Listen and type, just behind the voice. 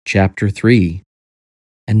Chapter 3.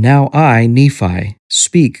 And now I, Nephi,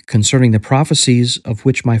 speak concerning the prophecies of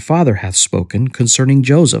which my father hath spoken concerning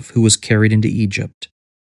Joseph, who was carried into Egypt.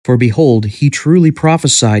 For behold, he truly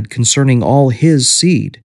prophesied concerning all his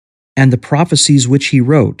seed, and the prophecies which he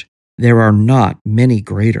wrote, there are not many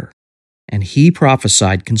greater. And he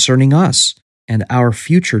prophesied concerning us and our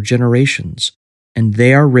future generations, and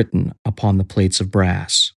they are written upon the plates of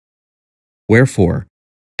brass. Wherefore,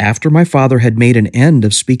 after my father had made an end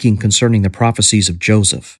of speaking concerning the prophecies of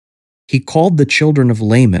Joseph, he called the children of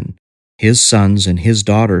Laman, his sons and his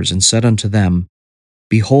daughters, and said unto them,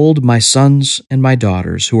 Behold, my sons and my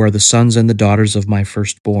daughters, who are the sons and the daughters of my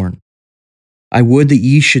firstborn. I would that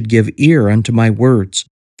ye should give ear unto my words,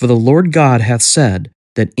 for the Lord God hath said,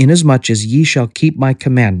 that inasmuch as ye shall keep my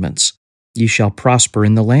commandments, ye shall prosper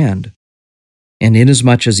in the land. And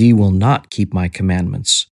inasmuch as ye will not keep my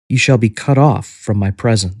commandments, ye shall be cut off from my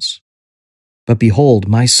presence. But behold,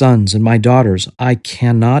 my sons and my daughters, I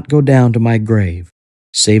cannot go down to my grave,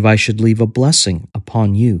 save I should leave a blessing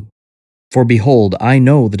upon you. For behold, I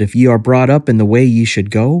know that if ye are brought up in the way ye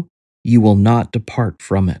should go, ye will not depart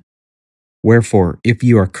from it. Wherefore, if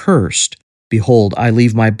ye are cursed, behold, I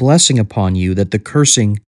leave my blessing upon you, that the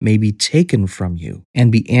cursing may be taken from you,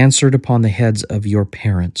 and be answered upon the heads of your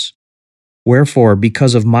parents. Wherefore,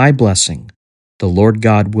 because of my blessing, the Lord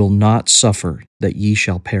God will not suffer that ye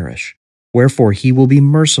shall perish. Wherefore he will be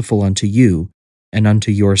merciful unto you and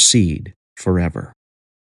unto your seed forever.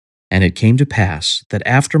 And it came to pass that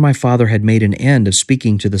after my father had made an end of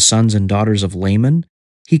speaking to the sons and daughters of Laman,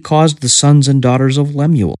 he caused the sons and daughters of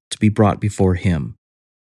Lemuel to be brought before him.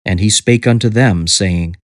 And he spake unto them,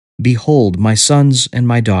 saying, Behold, my sons and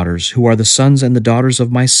my daughters, who are the sons and the daughters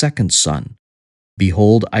of my second son.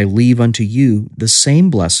 Behold, I leave unto you the same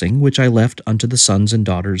blessing which I left unto the sons and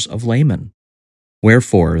daughters of Laman.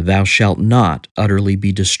 Wherefore thou shalt not utterly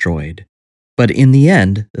be destroyed, but in the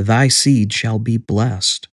end thy seed shall be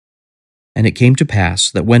blessed. And it came to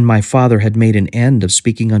pass that when my father had made an end of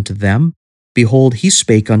speaking unto them, behold, he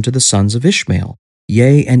spake unto the sons of Ishmael,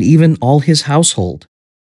 yea, and even all his household.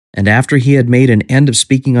 And after he had made an end of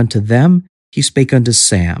speaking unto them, he spake unto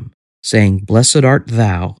Sam, saying, Blessed art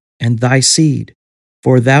thou, and thy seed,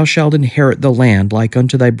 for thou shalt inherit the land like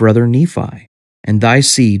unto thy brother Nephi, and thy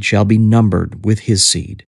seed shall be numbered with his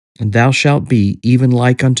seed. And thou shalt be even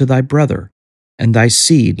like unto thy brother, and thy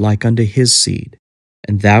seed like unto his seed,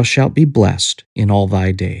 and thou shalt be blessed in all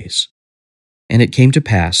thy days. And it came to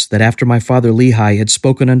pass that after my father Lehi had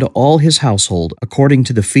spoken unto all his household according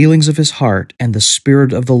to the feelings of his heart and the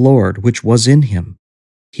Spirit of the Lord which was in him,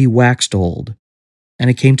 he waxed old. And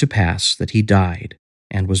it came to pass that he died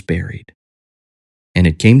and was buried. And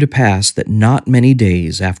it came to pass that not many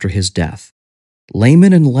days after his death,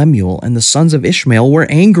 Laman and Lemuel and the sons of Ishmael were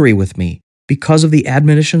angry with me because of the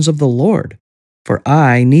admonitions of the Lord. For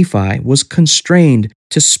I, Nephi, was constrained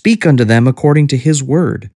to speak unto them according to his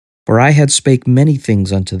word. For I had spake many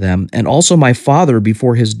things unto them, and also my father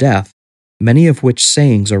before his death, many of which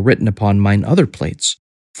sayings are written upon mine other plates.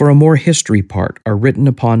 For a more history part are written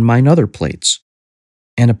upon mine other plates.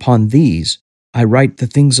 And upon these I write the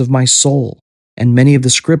things of my soul, and many of the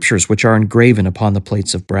scriptures which are engraven upon the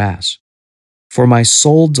plates of brass. For my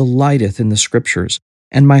soul delighteth in the scriptures,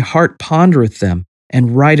 and my heart pondereth them,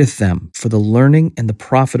 and writeth them for the learning and the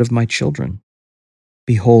profit of my children.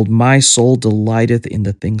 Behold, my soul delighteth in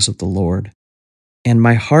the things of the Lord, and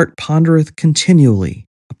my heart pondereth continually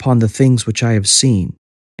upon the things which I have seen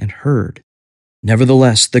and heard.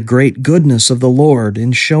 Nevertheless, the great goodness of the Lord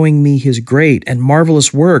in showing me his great and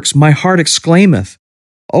marvelous works, my heart exclaimeth,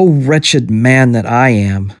 O wretched man that I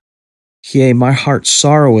am! Yea, my heart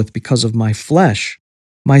sorroweth because of my flesh.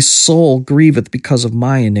 My soul grieveth because of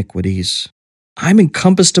my iniquities. I am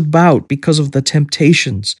encompassed about because of the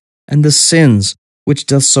temptations and the sins which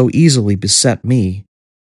doth so easily beset me.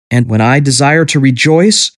 And when I desire to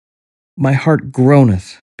rejoice, my heart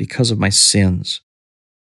groaneth because of my sins.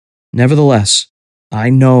 Nevertheless, I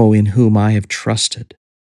know in whom I have trusted.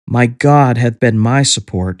 My God hath been my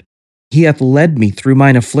support. He hath led me through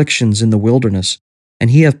mine afflictions in the wilderness, and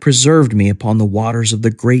he hath preserved me upon the waters of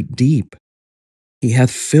the great deep. He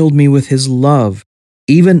hath filled me with his love,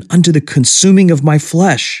 even unto the consuming of my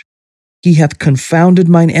flesh. He hath confounded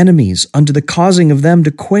mine enemies unto the causing of them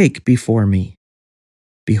to quake before me.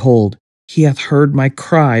 Behold, he hath heard my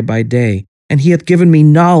cry by day, and he hath given me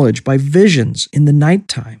knowledge by visions in the night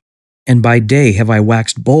time. And by day have I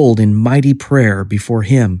waxed bold in mighty prayer before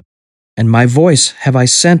him, and my voice have I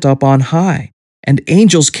sent up on high, and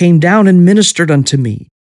angels came down and ministered unto me.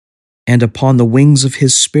 And upon the wings of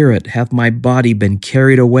his Spirit hath my body been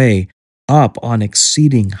carried away up on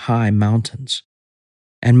exceeding high mountains.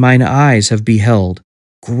 and mine eyes have beheld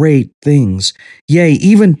great things, yea,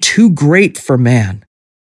 even too great for man.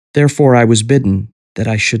 Therefore I was bidden that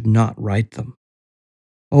I should not write them.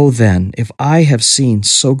 O then, if I have seen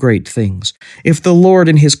so great things, if the Lord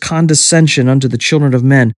in his condescension unto the children of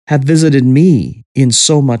men hath visited me in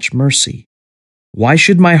so much mercy, why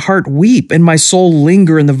should my heart weep and my soul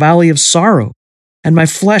linger in the valley of sorrow, and my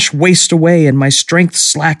flesh waste away and my strength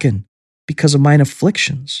slacken because of mine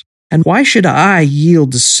afflictions? And why should I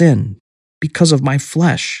yield to sin because of my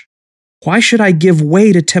flesh? Why should I give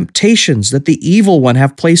way to temptations that the evil one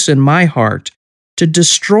hath placed in my heart to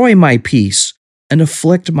destroy my peace and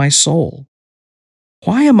afflict my soul?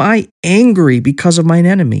 Why am I angry because of mine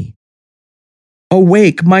enemy?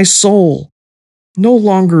 Awake, my soul, no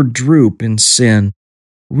longer droop in sin.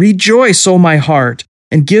 Rejoice, O my heart,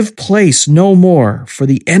 and give place no more for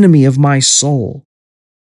the enemy of my soul.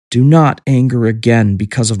 Do not anger again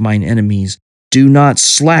because of mine enemies. Do not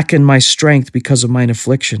slacken my strength because of mine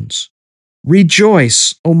afflictions.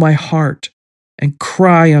 Rejoice, O my heart, and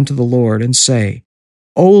cry unto the Lord, and say,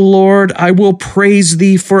 O Lord, I will praise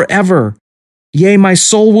thee forever. Yea, my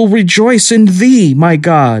soul will rejoice in thee, my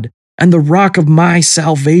God, and the rock of my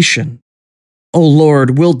salvation. O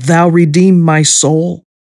Lord, wilt thou redeem my soul?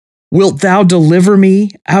 Wilt thou deliver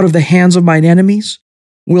me out of the hands of mine enemies?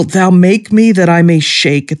 Wilt thou make me that I may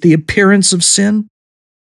shake at the appearance of sin?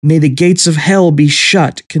 May the gates of hell be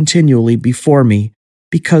shut continually before me,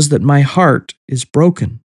 because that my heart is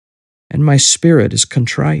broken, and my spirit is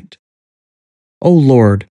contrite. O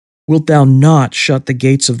Lord, wilt thou not shut the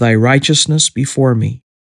gates of thy righteousness before me,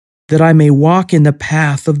 that I may walk in the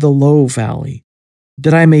path of the low valley,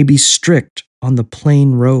 that I may be strict on the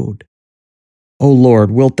plain road? O Lord,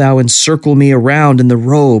 wilt thou encircle me around in the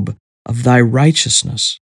robe of thy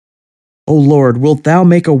righteousness? O Lord, wilt thou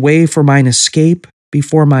make a way for mine escape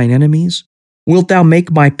before mine enemies? Wilt thou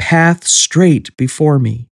make my path straight before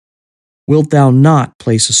me? Wilt thou not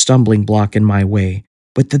place a stumbling block in my way,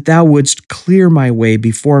 but that thou wouldst clear my way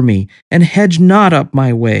before me, and hedge not up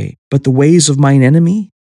my way, but the ways of mine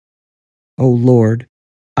enemy? O Lord,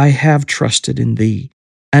 I have trusted in thee,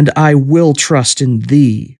 and I will trust in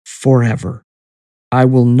thee forever. I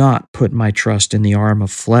will not put my trust in the arm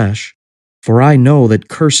of flesh, for I know that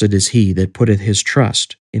cursed is he that putteth his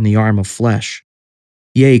trust in the arm of flesh.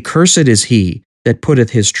 Yea, cursed is he that putteth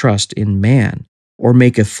his trust in man, or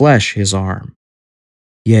maketh flesh his arm.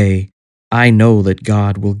 Yea, I know that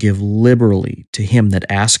God will give liberally to him that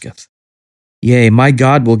asketh. Yea, my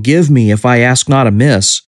God will give me if I ask not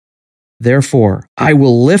amiss. Therefore I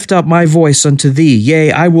will lift up my voice unto thee,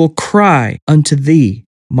 yea, I will cry unto thee,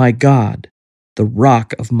 my God, the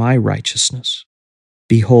rock of my righteousness.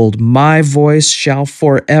 Behold, my voice shall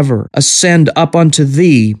forever ascend up unto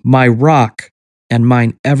thee, my rock and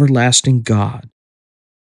mine everlasting God.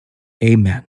 Amen.